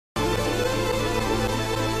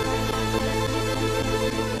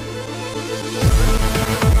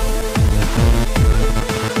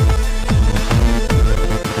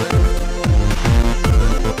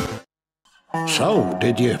So,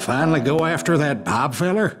 did you finally go after that Bob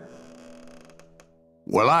feller?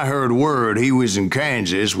 Well, I heard word he was in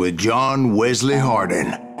Kansas with John Wesley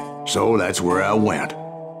Hardin. So that's where I went.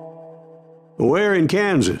 Where in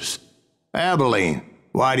Kansas? Abilene.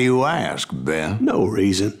 Why do you ask, Ben? No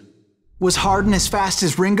reason. Was Hardin as fast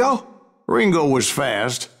as Ringo? Ringo was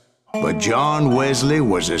fast, but John Wesley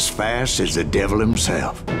was as fast as the devil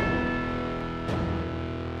himself.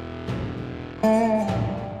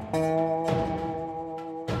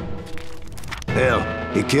 Hell,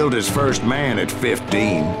 he killed his first man at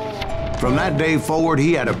 15. From that day forward,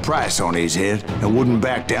 he had a price on his head and wouldn't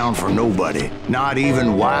back down for nobody, not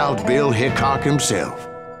even Wild Bill Hickok himself.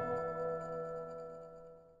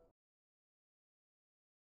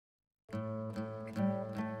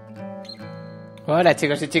 Hola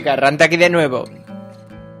chicos y chicas, Ranta aquí de nuevo.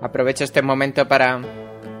 Aprovecho este momento para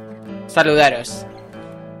saludaros.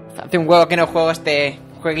 Hace un huevo que no juego este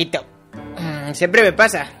jueguito. Siempre me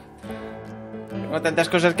pasa. Tengo tantas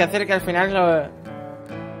cosas que hacer que al final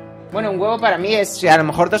Bueno, un huevo para mí es a lo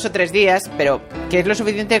mejor 2 o 3 días, pero que es lo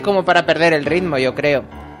suficiente como para perder el ritmo, yo creo.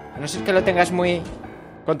 A no ser que lo tengas muy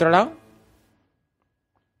controlado.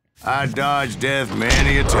 I dodged death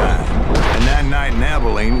many a time, and that night in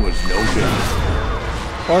Abilene was no good.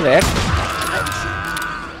 Joder.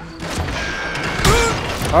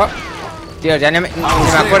 Oh, Dios, ya no me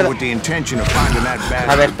acuerdo.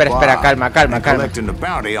 A ver, espera, calma.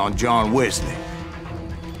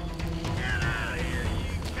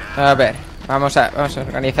 A ver, vamos a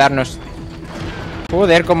organizarnos.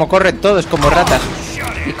 Joder, cómo corren todos como ratas.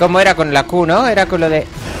 ¿Y cómo era con la Q, no? Era con lo de...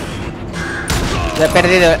 He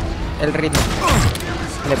perdido el ritmo.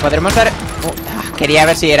 ¿Le podremos dar...? Quería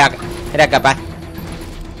ver si era capaz.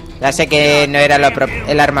 Ya sé que no era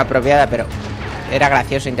el arma apropiada, pero era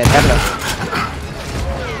gracioso intentarlo.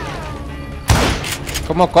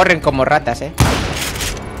 Cómo corren como ratas,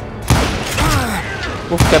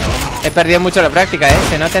 Uf, que he perdido mucho la práctica,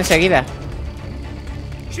 se nota enseguida.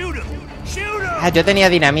 Ah, yo tenía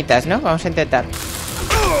dinamitas, ¿no? Vamos a intentar.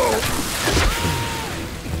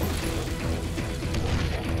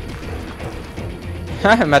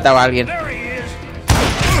 He matado a alguien.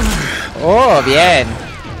 Oh, bien.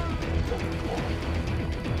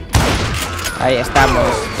 Ahí estamos,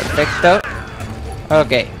 perfecto.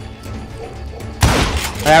 Ok.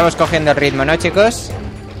 Ahora vamos cogiendo el ritmo, ¿no, chicos?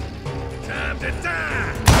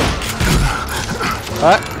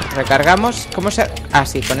 Oh, recargamos. ¿Cómo se...? Ah,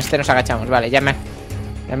 sí, con este nos agachamos. Vale, ya me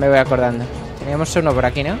voy acordando. Teníamos uno por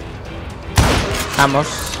aquí, ¿no? Vamos.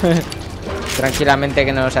 Tranquilamente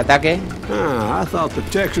que nos ataque. I thought the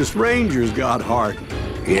Texas Rangers got hard.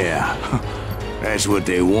 Yeah, that's what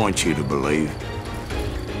they want you to believe.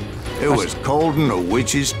 It was cold and a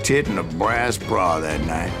witch's tit and a brass bra that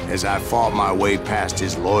night as I fought my way past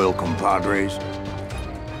his loyal compadres.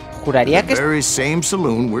 Juraría que the very same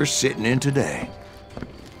saloon we're sitting in today.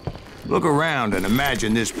 Look around and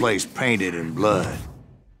imagine this place painted in blood.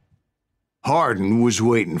 Hardin was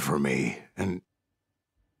waiting for me, and...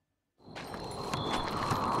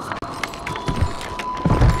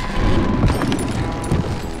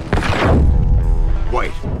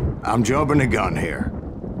 Wait, I'm jumping the gun here.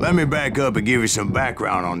 Let me back up and give you some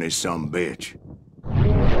background on this sumbitch.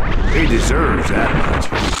 He deserves that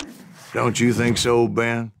much. Don't you think so,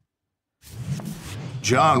 Ben?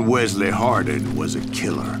 John Wesley Hardin was a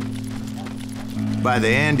killer. By the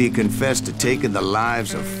end, he confessed to taking the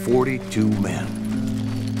lives of 42 men.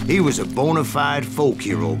 He was a bona fide folk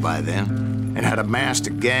hero by then, and had amassed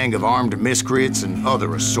a gang of armed miscreants and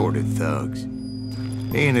other assorted thugs.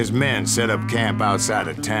 He and his men set up camp outside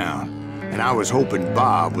of town, and I was hoping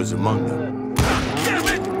Bob was among them. Damn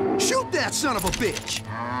it! Shoot that son of a bitch!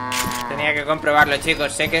 Tenía que comprobarlo,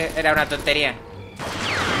 chicos. Sé que era una tontería.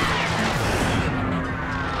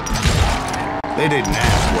 They didn't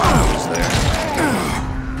ask why I was there.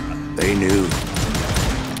 They knew.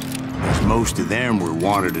 Because most of them were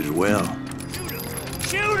wanted as well.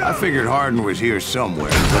 I figured Hardin was here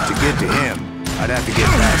somewhere, but to get to him, I'd have to get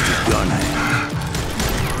past his gun hand.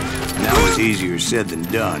 And that was easier said than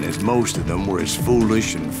done, as most of them were as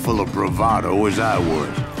foolish and full of bravado as I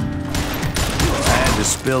was. I had to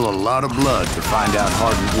spill a lot of blood to find out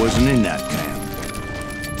Hardin wasn't in that camp.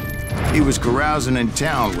 He was carousing in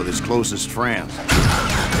town with his closest friends.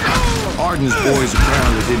 Hardin's boys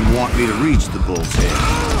apparently didn't want me to reach the Bull's Head.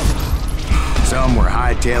 Some were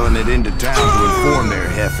hightailing it into town to inform their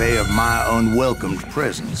jefe of my unwelcomed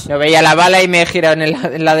presence. No veía la bala y me he girado en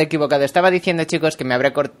el lado equivocado. Estaba diciendo, chicos, que me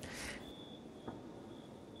habré cortado.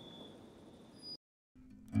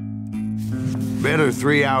 Better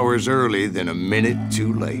 3 hours early than a minute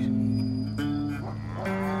too late.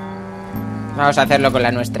 Vamos a hacerlo con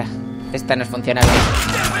la nuestra. Esta nos funciona bien.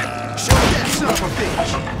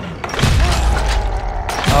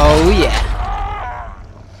 Oh yeah.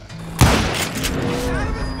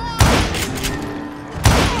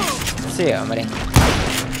 Sí, hombre.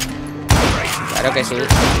 Claro que sí.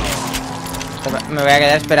 Me voy a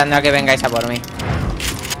quedar esperando a que vengáis a por mí.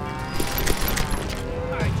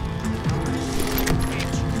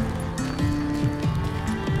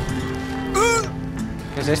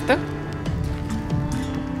 ¿Qué es esto?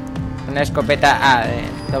 Una escopeta de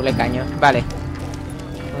doble cañón. Vale.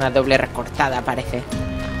 Una doble recortada parece.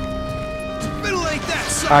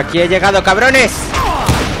 Aquí he llegado, cabrones.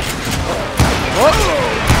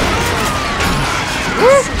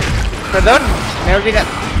 Perdón, me he olvidado.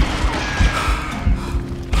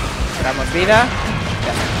 Damos vida.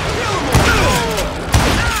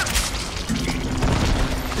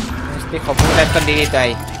 Este hijo puta escondidito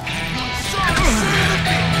ahí.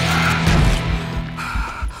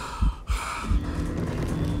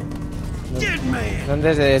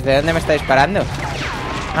 ¿Desde dónde me está disparando?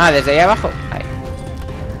 Ah, desde ahí abajo. Ay.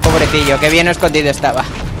 Pobrecillo, qué bien escondido estaba.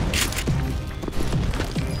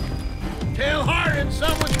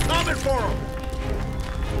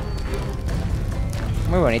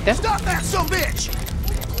 Muy bonita.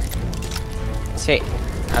 Sí.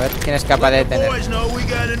 A ver quién es capaz de detener.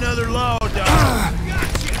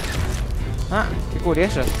 Ah, qué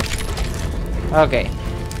curioso. Ok.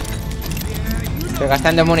 Estoy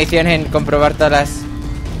gastando munición en comprobar todas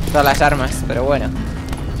las armas, pero bueno.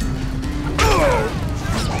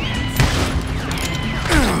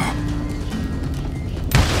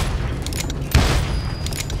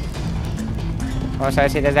 Vamos a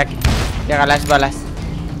ver si desde aquí llegan las balas.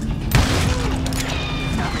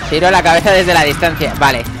 Tiro la cabeza desde la distancia.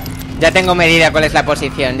 Vale. Ya tengo medida cuál es la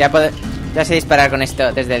posición. Ya sé disparar con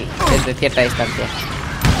esto desde cierta distancia.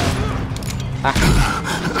 Ah.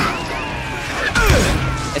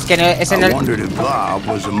 Es que no, ese no...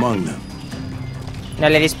 No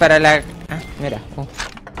le disparo la... Ah, mira.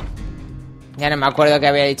 Ya no me acuerdo que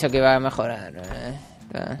había dicho que iba a mejorar.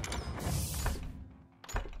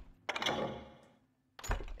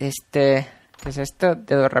 ¿Qué es esto?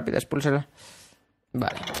 Dedos rápidos, púlsalo.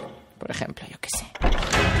 Vale. Por ejemplo, yo qué sé.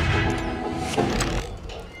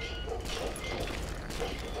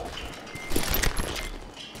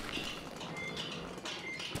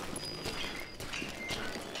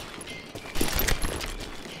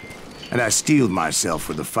 And I steeled myself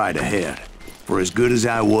for the fight ahead. For as good as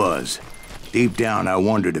I was, deep down I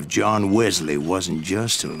wondered if John Wesley wasn't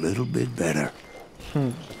just a little bit better.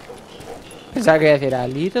 Pensaba que iba a decir a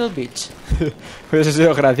little bitch. Pues eso ha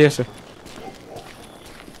sido gracioso.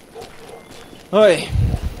 Uy.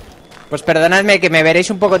 Pues perdonadme que me veréis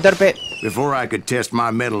un poco torpe. Before I could test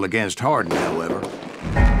my mettle against Harden, however,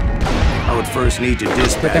 I would first need to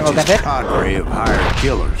dispatch his cadre of hired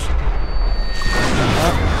killers.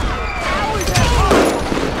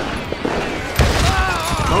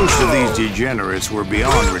 Most of these degenerates were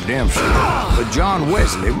beyond redemption, but John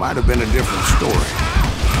Wesley might have been a different story.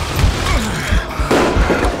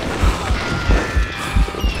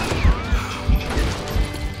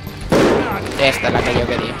 Esta es la que yo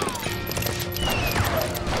quería.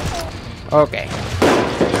 Ok.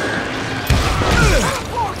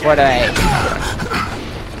 Fuera de ahí.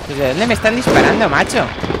 ¿Desde dónde me están disparando, macho?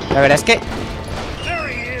 La verdad es que...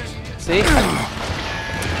 Sí.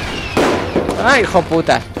 ¡Ay, hijo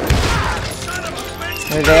puta!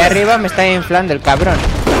 Desde ahí arriba me está inflando el cabrón.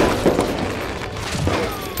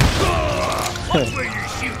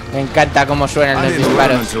 Me encanta cómo suenan los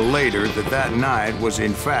disparos.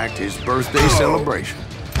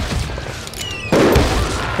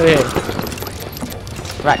 Sí.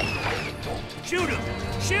 Vale.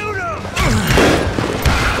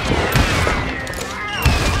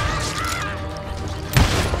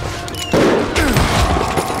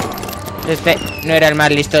 Este no era el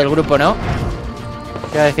más listo del grupo, ¿no?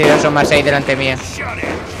 Quiero decir, son más 6 delante mía.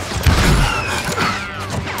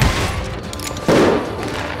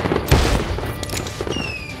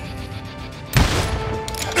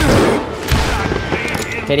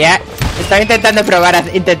 Estaba intentando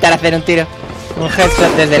intentar hacer un tiro. Un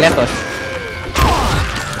headshot desde lejos.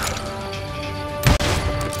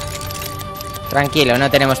 Tranquilo, no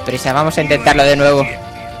tenemos prisa. Vamos a intentarlo de nuevo.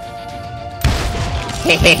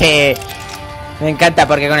 Jejeje. Me encanta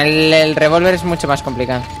porque con el revólver es mucho más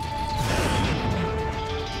complicado.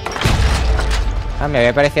 Ah, me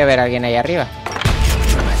había parecido ver a alguien ahí arriba.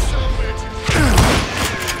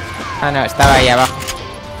 Ah, no, estaba ahí abajo.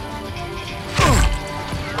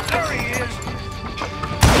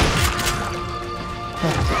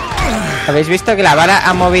 ¿Habéis visto que la bala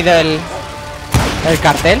ha movido ¿El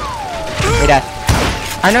cartel? Mirad.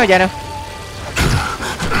 Ah, no, ya no.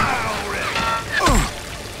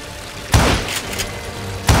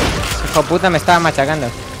 Ese hijo puta me estaba machacando.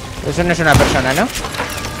 Eso no es una persona, ¿no?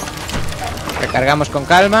 Recargamos con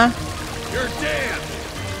calma.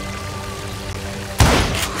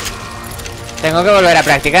 Tengo que volver a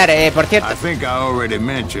practicar, por cierto. I think I already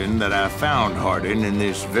mentioned that I found Hardin in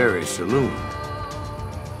this very saloon.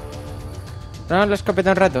 ¿No lo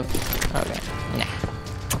escopeta un rato? A ver, nah.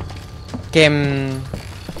 Que...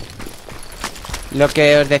 lo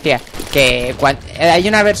que os decía, que hay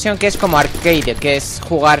una versión que es como arcade, que es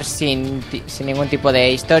jugar sin ningún tipo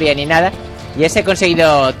de historia ni nada. Y ese he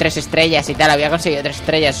conseguido 3 estrellas y tal, había conseguido 3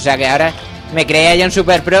 estrellas, o sea que ahora me creía ya un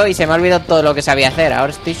super pro y se me ha olvidado todo lo que sabía hacer.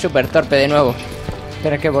 Ahora estoy súper torpe de nuevo.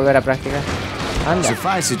 Tengo que volver a practicar. Anda.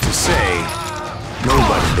 Suffice it to say,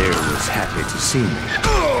 nobody there was happy to see me.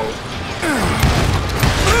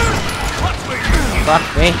 Fuck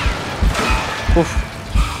me. Uf.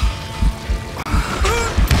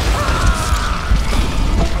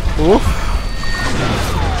 Uf.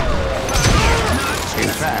 In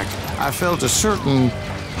fact, I felt a certain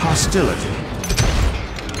hostility.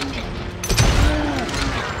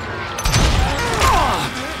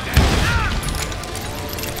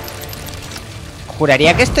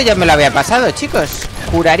 Juraría que esto ya me lo había pasado, chicos.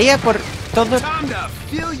 Juraría por todo.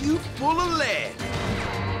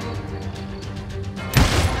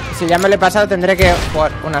 Si ya me lo he pasado, tendré que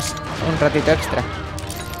jugar un ratito extra.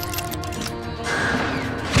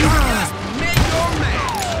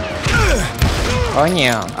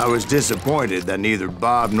 Coño. I was disappointed that neither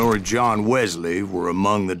Bob nor John Wesley were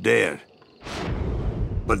among the dead.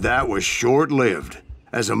 But that was short-lived.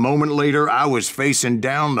 As a moment later, I was facing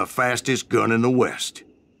down the fastest gun in the West.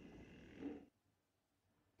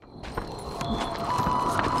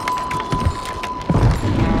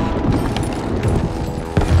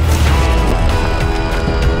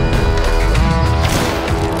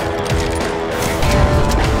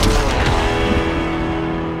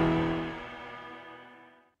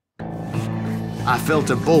 I felt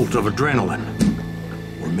a bolt of adrenaline.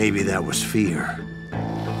 Or maybe that was fear.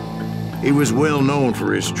 He was well known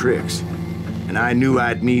for his tricks, and I knew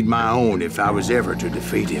I'd need my own if I was ever to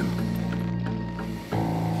defeat him.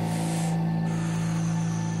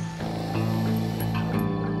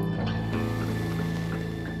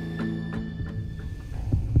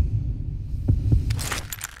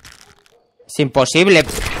 Es imposible.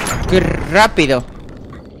 ¡Qué rápido!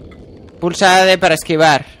 Pulsa D para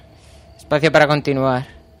esquivar. Espacio para continuar.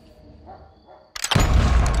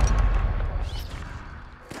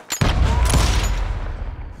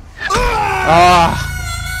 Oh,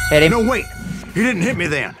 no, wait. He didn't hit me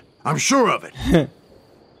then. I'm sure of it.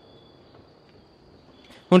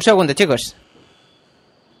 Un segundo, chicos.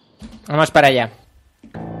 Vamos para allá.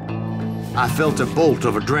 I felt a bolt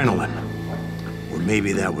of adrenaline. Or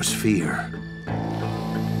maybe that was fear.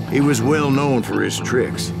 He was well known for his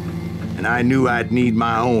tricks, and I knew I'd need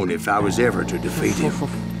my own if I was ever to defeat him.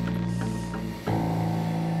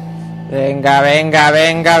 Venga, venga,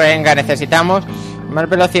 venga, venga. Necesitamos más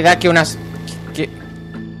velocidad que unas...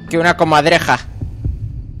 que una comadreja.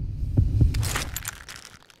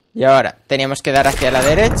 Y ahora teníamos que dar hacia la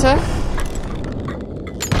derecha.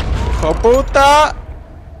 ¡Hijo puta!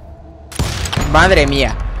 Madre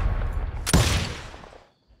mía.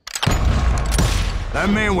 That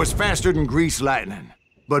man was faster than greased lightning.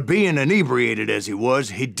 But being inebriated as he was,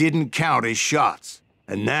 he didn't count his shots.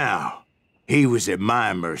 And now, he was at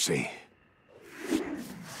my mercy.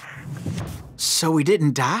 So he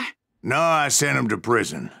didn't die? No, I sent him to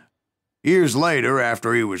prison. Years later,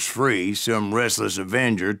 after he was free, some restless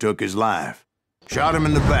Avenger took his life. Shot him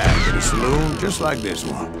in the back at a saloon just like this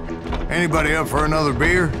one. Anybody up for another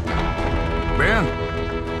beer? Ben?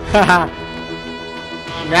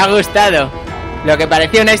 Me ha gustado. Lo que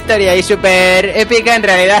parecía una historia y súper épica en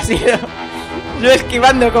realidad ha sido yo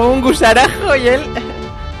esquivando como un gusarajo y él...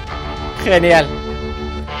 Genial.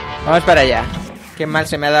 Vamos para allá. Qué mal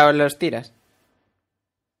se me ha dado los tiras.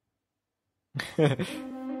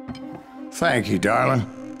 Thank you, darling.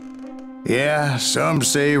 Yeah, some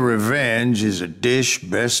say revenge is a dish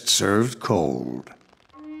best served cold.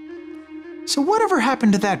 So whatever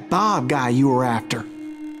happened to that Bob guy you were after?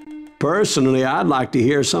 Personally, I'd like to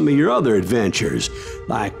hear some of your other adventures.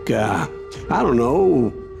 Like, I don't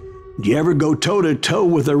know, did you ever go toe-to-toe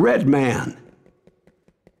with a red man?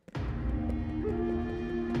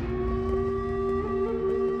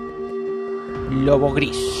 Lobo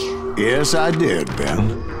gris. Yes, I did,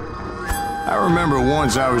 Ben. I remember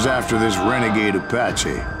once I was after this renegade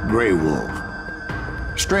Apache, Grey Wolf.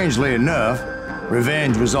 Strangely enough,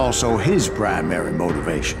 Revenge was also his primary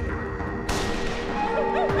motivation.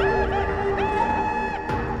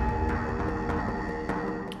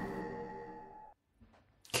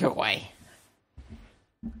 Qué guay.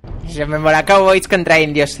 Se me mola Cowboys contra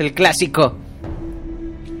indios, el clásico.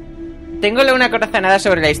 Tengo una corazonada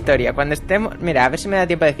sobre la historia. Cuando estemos... Mira, a ver si me da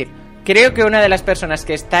tiempo de decir. Creo que una de las personas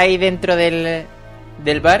que está ahí dentro del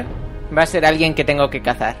bar va a ser alguien que tengo que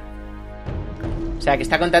cazar. O sea, que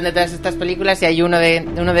está contando todas estas películas y hay uno de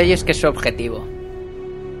ellos que es su objetivo.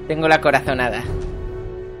 Tengo la corazonada.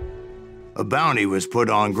 A bounty was put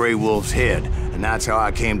on Grey Wolf's head, and that's how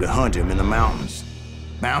I came to hunt him in the mountains.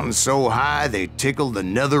 Mountains so high they tickled the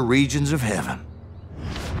nether regions of heaven.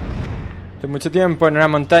 Hace mucho tiempo en una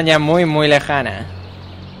montaña muy muy lejana.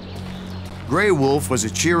 Grey Wolf was a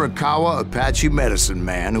Chiricahua Apache medicine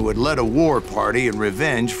man who had led a war party in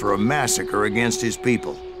revenge for a massacre against his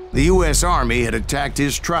people. The U.S. Army had attacked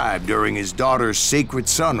his tribe during his daughter's sacred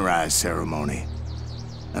sunrise ceremony,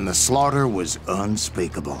 and the slaughter was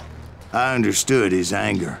unspeakable. I understood his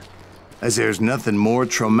anger, as there's nothing more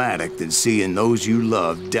traumatic than seeing those you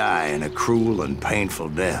love die in a cruel and painful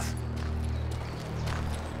death.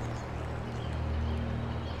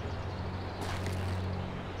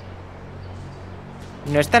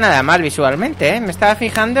 No está nada mal visualmente, ¿eh? Me estaba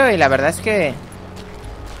fijando y la verdad es que...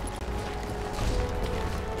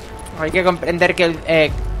 Hay que comprender que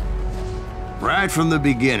Right from the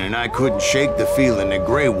beginning, I couldn't shake the feeling that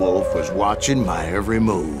Grey Wolf was watching my every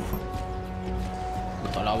move.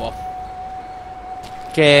 Puto lobo.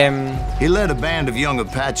 Que... He led a band of young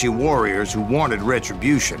Apache warriors who wanted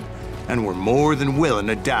retribution, and were more than willing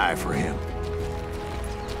to die for him.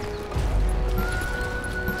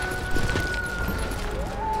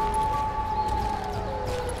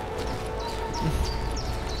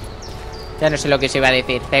 Ya no sé lo que se iba a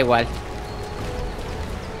decir, da igual.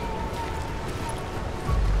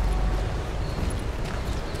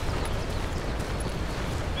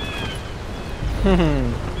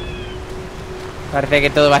 Parece que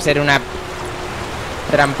todo va a ser una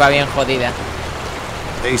trampa bien jodida.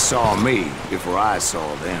 They saw me before I saw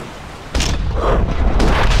them.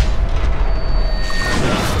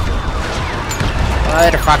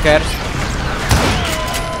 Motherfuckers.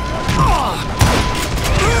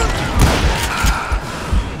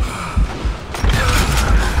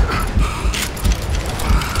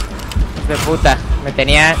 De puta, me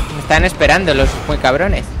están esperando los muy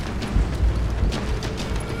cabrones.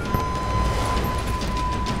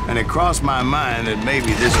 And it crossed my mind that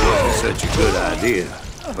maybe this wasn't such a good idea.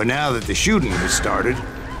 But now that the shooting has started,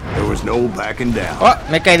 there was no backing down. Oh,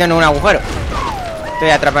 me he caído en un agujero. Estoy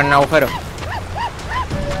atrapado en un agujero.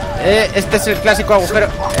 Este es el clásico agujero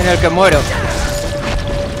en el que muero.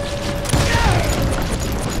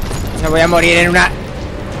 Me voy a morir en una...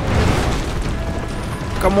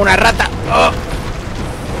 Como una rata. Oh.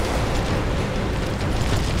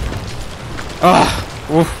 Oh.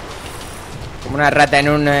 Uf. Como una rata en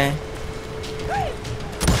un...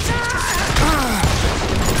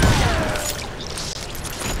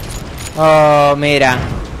 Oh, mira.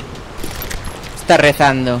 Está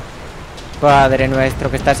rezando. Padre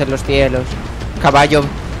nuestro que estás en los cielos. Caballo.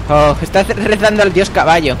 Oh, está rezando al dios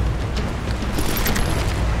caballo.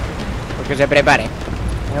 Porque se prepare.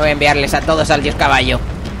 Me voy a enviarles a todos al dios caballo.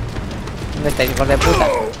 ¿Dónde estáis, hijos de puta?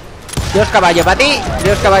 Dios caballo para ti.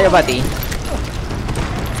 Dios caballo para ti.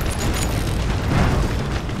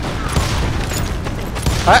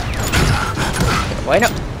 Ah. Pero bueno.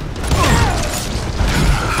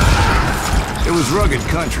 It was rugged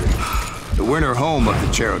country, the winter home of the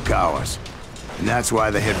Chiricahuas, and that's why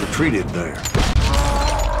they had retreated there.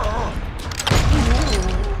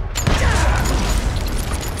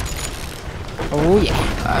 Oh yeah.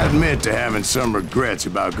 I admit to having some regrets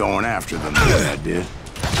about going after them the way I did.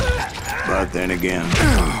 But then again,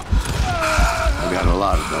 I got a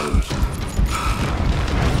lot of those.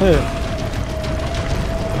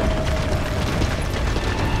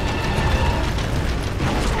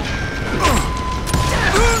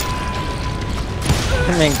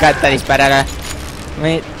 Me encanta disparar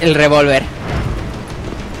el revólver.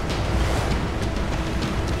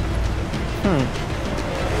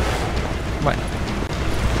 Bueno,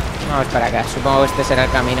 vamos para acá. Supongo que este será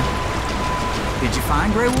el camino. Did you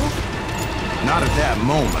find Grey Wolf? Not at that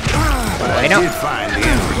moment, but I Bueno. did find the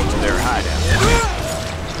entrance to their hideout.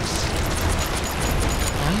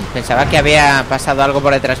 Pensaba que había pasado algo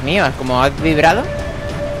por detrás mío. Como ha vibrado.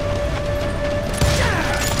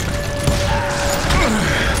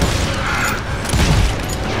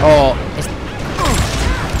 Oh,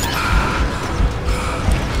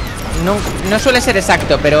 no suele ser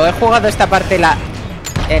exacto, pero he jugado esta parte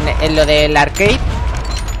en lo del arcade.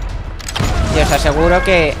 Y os aseguro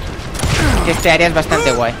que este área es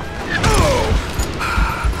bastante guay.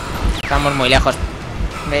 Estamos muy lejos.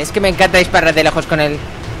 Es que me encanta disparar de lejos con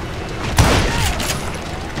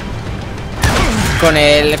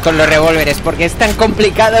los revólveres, porque es tan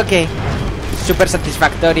complicado que es súper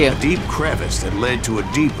satisfactorio. Deep crevice that led to a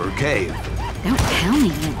deeper cave. Don't tell me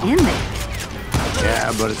you went in there.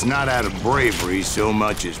 Yeah, but it's not out of bravery so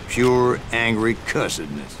much as pure, angry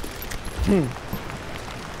cussedness.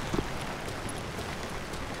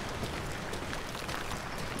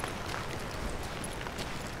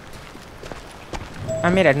 Ah,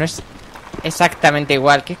 mira, no es exactamente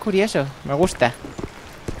igual. Qué curioso, me gusta.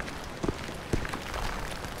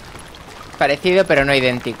 Parecido, pero no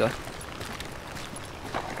idéntico.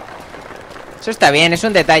 Eso está bien, es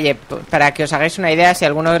un detalle. Para que os hagáis una idea, si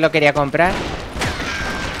alguno lo quería comprar.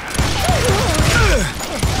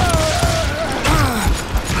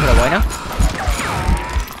 Pero bueno.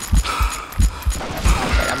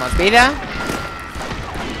 Le damos vida.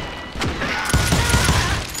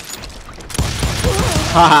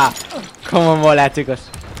 ¡Ja! Cómo mola, chicos.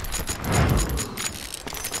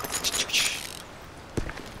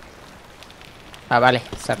 Ah, vale,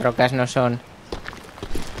 esas rocas no son.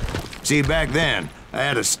 See, back then, I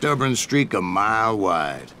had a stubborn streak a mile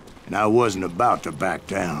wide, and I wasn't about to back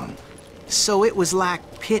down. So it was like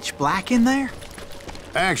pitch black in there?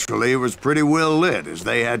 Actually, it was pretty well lit, as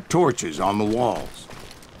they had torches on the walls.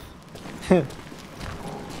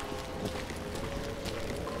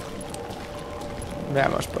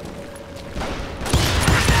 Veamos por...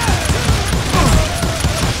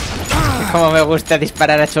 Como me gusta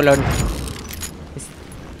disparar a cholón.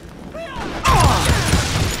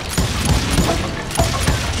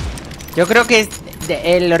 Yo creo que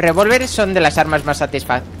los revólveres son de las armas más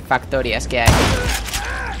satisfactorias que hay.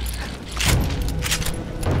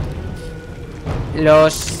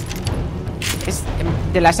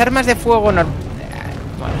 De las armas de fuego no...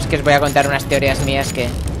 Bueno, es que os voy a contar unas teorías mías que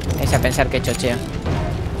vais a pensar que chocheo.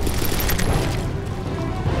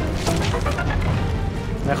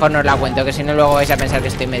 Mejor no os la cuento, que si no luego vais a pensar que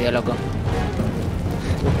estoy medio loco.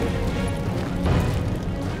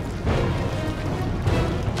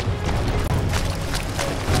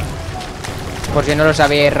 Por si no lo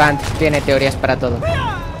sabéis, Rand tiene teorías para todo.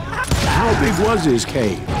 How big was this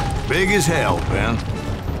cave? Big as hell, Ben.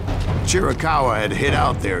 Chiricahua had hid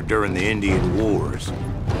out there during the Indian Wars.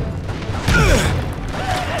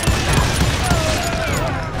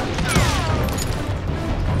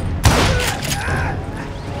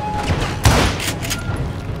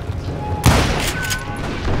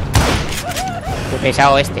 Qué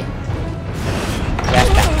pesado este. Ya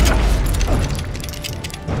está.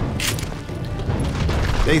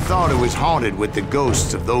 They thought it was haunted with the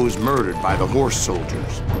ghosts of those murdered by the horse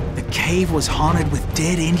soldiers. The cave was haunted with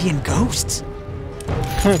dead Indian ghosts?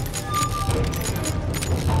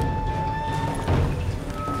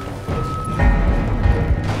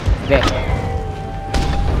 Ve.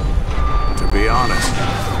 To be honest,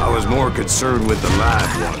 I was more concerned with the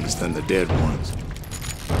live ones than the dead ones.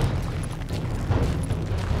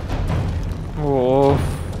 Uf.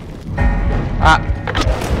 Ah.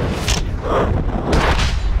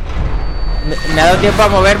 Me ha dado tiempo a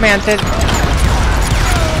moverme antes.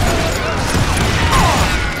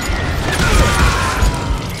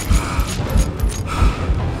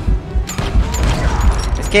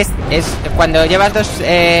 Es que es cuando llevas dos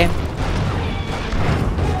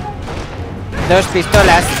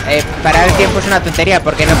pistolas, parar el tiempo es una tontería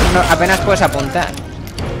porque apenas puedes apuntar.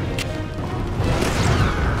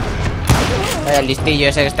 El listillo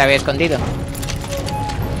ese que estaba escondido.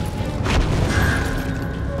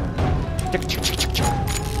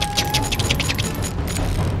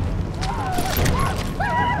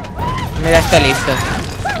 Mira, está listo.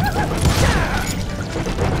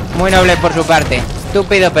 Muy noble por su parte.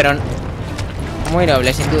 Estúpido, pero muy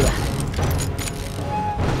noble, sin duda.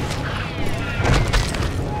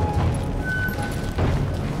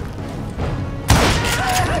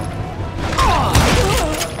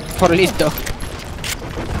 Por listo.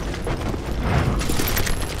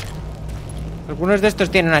 Algunos de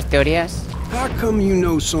estos tienen unas teorías. How come you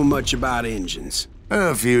know so much about engines?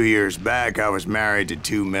 A few years back, I was married to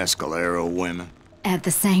 2 Mescalero women. At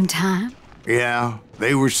the same time? Yeah,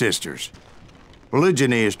 they were sisters.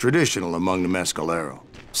 Polygyny is traditional among the Mescalero.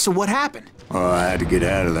 So what happened? Oh, I had to get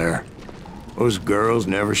out of there. Those girls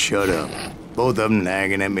never shut up. Both of them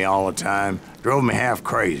nagging at me all the time. Drove me half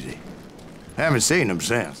crazy. Haven't seen them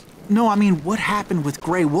since. No, I mean, what happened with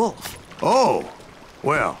Grey Wolf? Oh,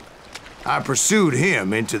 well, I pursued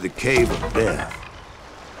him into the Cave of Death.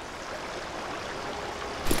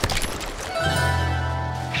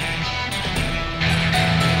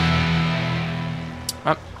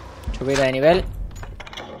 Ah, subida de nivel.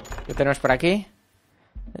 ¿Qué tenemos por aquí?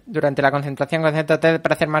 Durante la concentración, concéntrate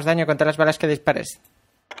para hacer más daño contra las balas que dispares.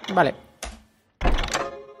 Vale.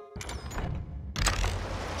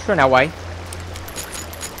 Suena guay.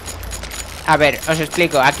 A ver, os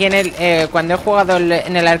explico. Aquí en el cuando he jugado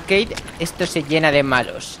en el arcade, esto se llena de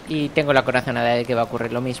malos. Y tengo la corazonada de que va a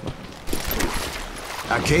ocurrir lo mismo.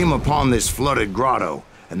 I came upon this flooded grotto,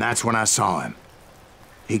 and that's when I saw him.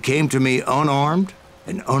 He came to me unarmed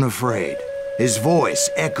and unafraid. His voice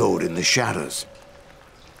echoed in the shadows,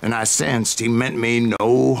 and I sensed he meant me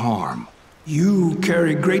no harm. You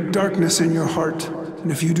carry great darkness in your heart,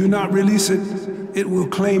 and if you do not release it, it will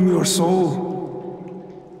claim your soul.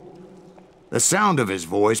 The sound of his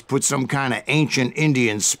voice put some kind of ancient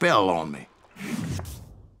Indian spell on me.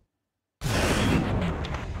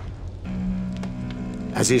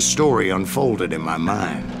 As his story unfolded in my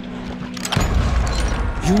mind.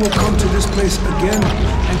 You will come to this place again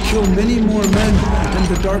and kill many more men, and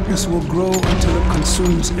the darkness will grow until it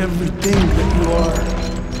consumes everything that you are.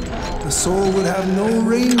 The soul would have no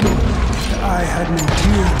rainbow, the eye had no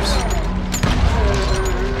tears.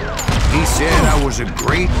 He said I was a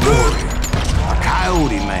great warrior, a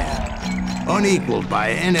coyote man, unequaled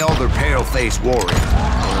by any other pale-faced warrior,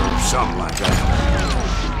 or something like that.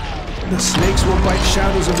 The snakes will bite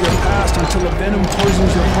shadows of your past until a venom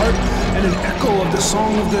poisons your heart, and an echo of the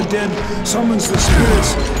song of the dead summons the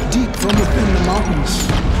spirits deep from within the mountains.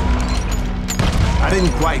 I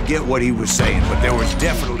didn't quite get what he was saying, but there was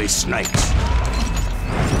definitely snakes.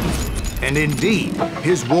 And indeed,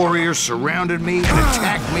 his warriors surrounded me and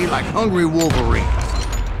attacked me like hungry wolverines.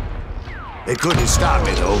 They couldn't stop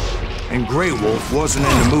me, though, and Grey Wolf wasn't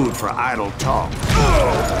in the mood for idle talk.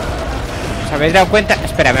 ¿Os habéis dado cuenta?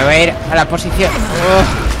 Espera, me voy a ir a la posición.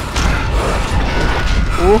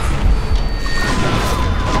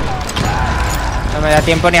 No me da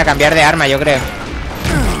tiempo ni a cambiar de arma, yo creo.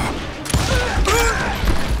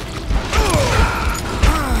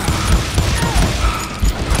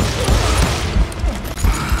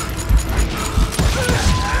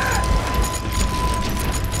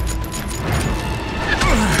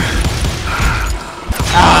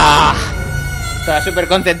 ¡Ah! Estaba súper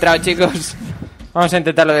concentrado, chicos. Vamos a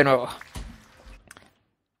intentarlo de nuevo.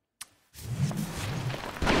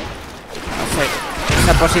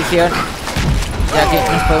 Esa posición. Y aquí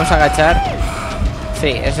nos podemos agachar. Sí,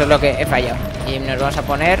 eso es lo que he fallado. Y nos vamos a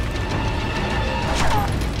poner...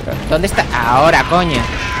 ¿Pero dónde está? Ahora, coño.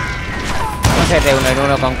 Vamos a ir de uno en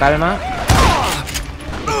uno con calma.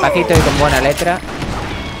 Despacito y con buena letra.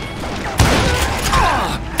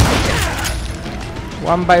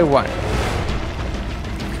 One by one.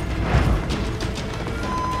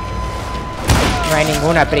 No hay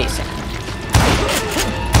ninguna prisa.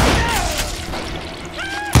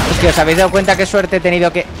 Hostia, ¿os habéis dado cuenta qué suerte he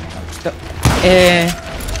tenido que... Esto...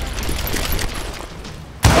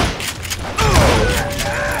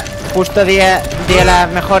 Justo día la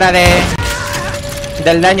mejora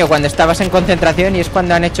del daño cuando estabas en concentración, y es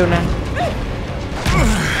cuando han hecho una...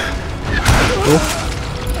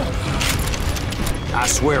 I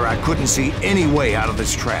swear I couldn't see any way out of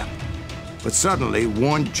this trap. But suddenly,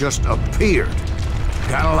 one just appeared.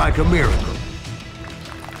 Kind of like a miracle.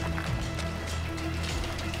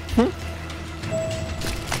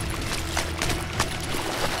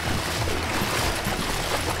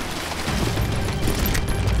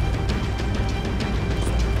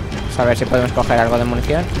 Vamos a ver si podemos coger algo de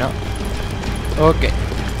munición. No. Ok.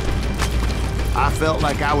 I felt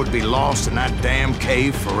like I would be lost in that damn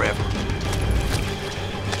cave forever.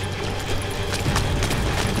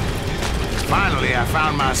 Finally, I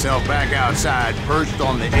found myself back outside, perched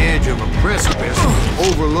on the edge of a precipice,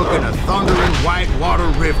 overlooking a thundering whitewater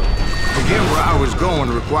river. To get where I was going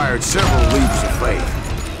required several leaps of faith,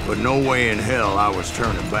 but no way in hell I was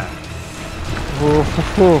turning back.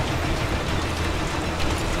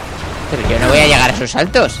 Pero yo no voy a llegar a esos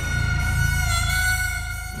saltos.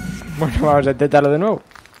 Bueno, vamos a intentarlo de nuevo.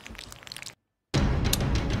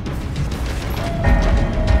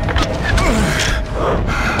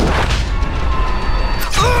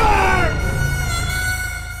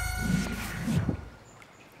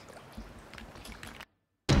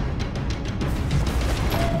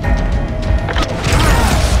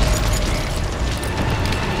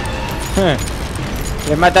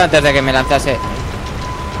 Le he matado antes de que me lanzase.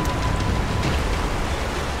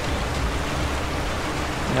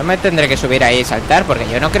 No me tendré que subir ahí y saltar, porque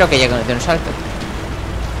yo no creo que llegue de un salto.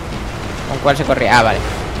 ¿Con cuál se corría? Ah, vale.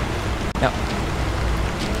 No.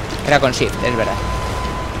 Era con shift, es verdad.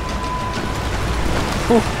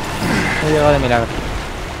 He llegado de milagro.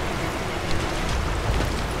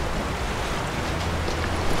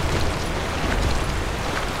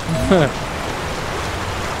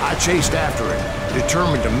 I chased after him,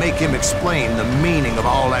 determined to make him explain the meaning of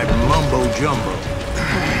all that mumbo-jumbo.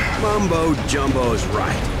 Mumbo-jumbo's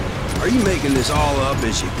right. Are you making this all up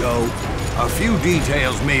as you go? A few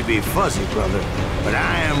details may be fuzzy, brother, but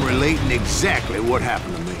I am relating exactly what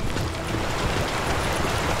happened to me.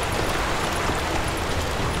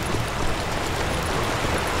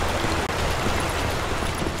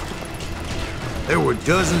 There were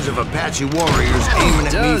dozens of Apache warriors aiming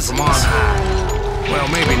at me from on high. Well,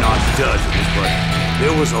 maybe not dozens, but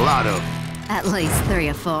there was a lot of them. At least 3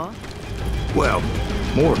 or 4. Well,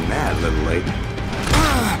 more than that, little lady.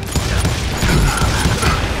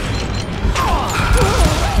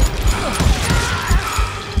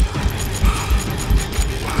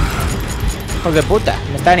 Hijos de puta,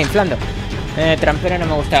 me estaban inflando. Trampero no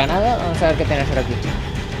me gustaba nada. Vamos a ver qué tenemos por aquí.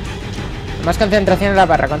 Más concentración en la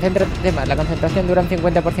barra. Concéntrate más. La concentración dura un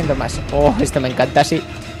 50% más. Oh, esto me encanta, sí.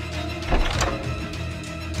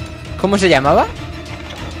 ¿Cómo se llamaba?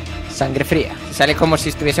 Sangre fría. Sale como si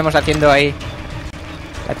estuviésemos haciendo ahí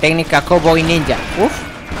la técnica Cowboy Ninja. Uf.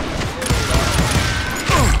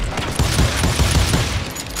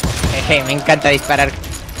 Me encanta disparar.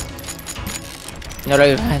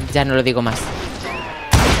 Ya no lo digo más.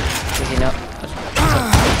 Que si no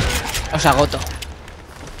os agoto.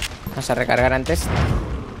 Vamos a recargar antes.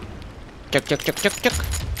 Choc, choc, choc, choc, choc.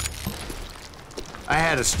 I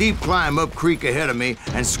had a steep climb up creek ahead of me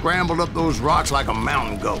and scrambled up those rocks like a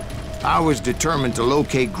mountain goat. I was determined to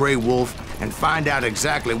locate Grey Wolf and find out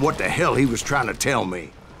exactly what the hell he was trying to tell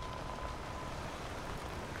me.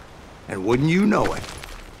 And wouldn't you know it,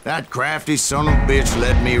 that crafty son of a bitch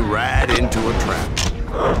led me right into a trap.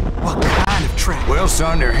 What kind of trap? Well,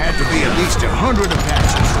 son, there had to be at least 100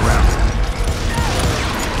 Apaches around.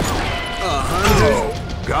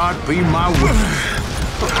 100? God be my witness.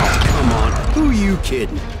 Oh, come on. Who are you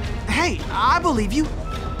kidding? Hey, I believe you.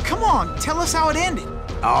 Come on, tell us how it ended.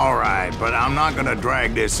 All right, but I'm not gonna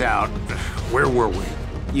drag this out. Where were we?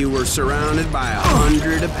 You were surrounded by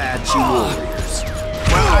 100 Apache warriors.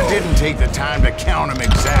 Well, I didn't take the time to count them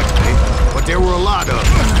exactly, but there were a lot of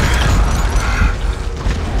them.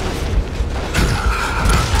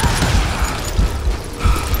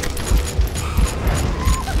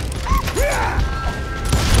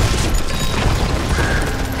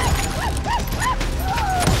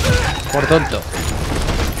 Por tonto.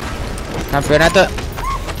 Campeonato.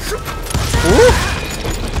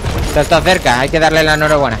 Esto está cerca, hay que darle la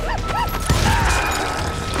enhorabuena.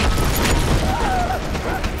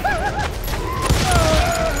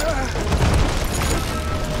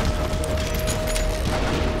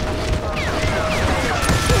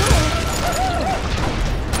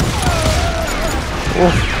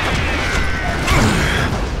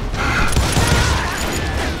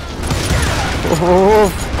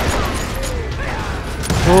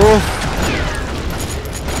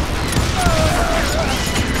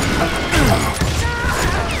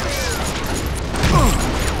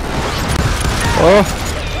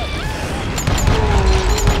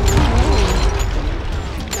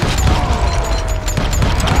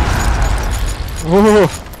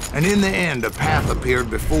 And in the end, a path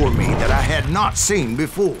appeared before me that I had not seen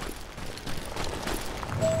before.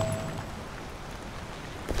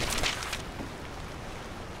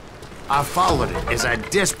 I followed it as I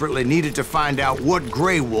desperately needed to find out what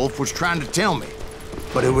Grey Wolf was trying to tell me.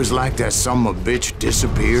 But it was like that son of a bitch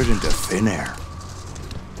disappeared into thin air.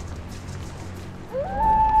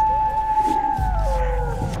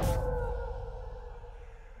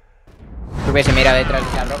 Hubiese mirado detrás de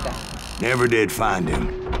esa roca. Never did find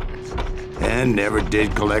him. And never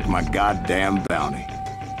did collect my goddamn bounty.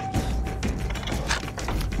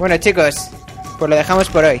 Bueno, chicos, pues lo dejamos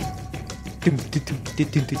por hoy.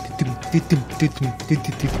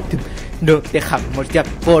 Lo dejamos ya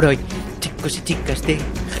por hoy, chicos y chicas de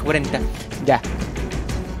G40. Ya.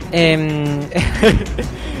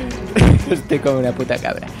 Estoy como una puta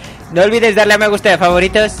cabra. No olvides darle a me gusta de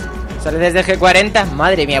favoritos. Solo desde G40.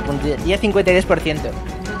 Madre mía, puntería 52%.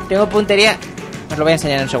 Tengo puntería. Os lo voy a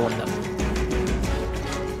enseñar en un segundo.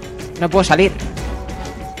 No puedo salir.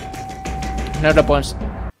 No lo puedo.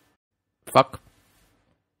 Fuck.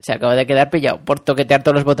 Se acaba de quedar pillado por toquetear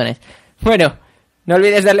todos los botones. Bueno, no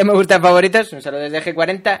olvides darle me gusta a favoritos. Un saludo desde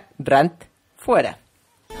G40. Rant fuera.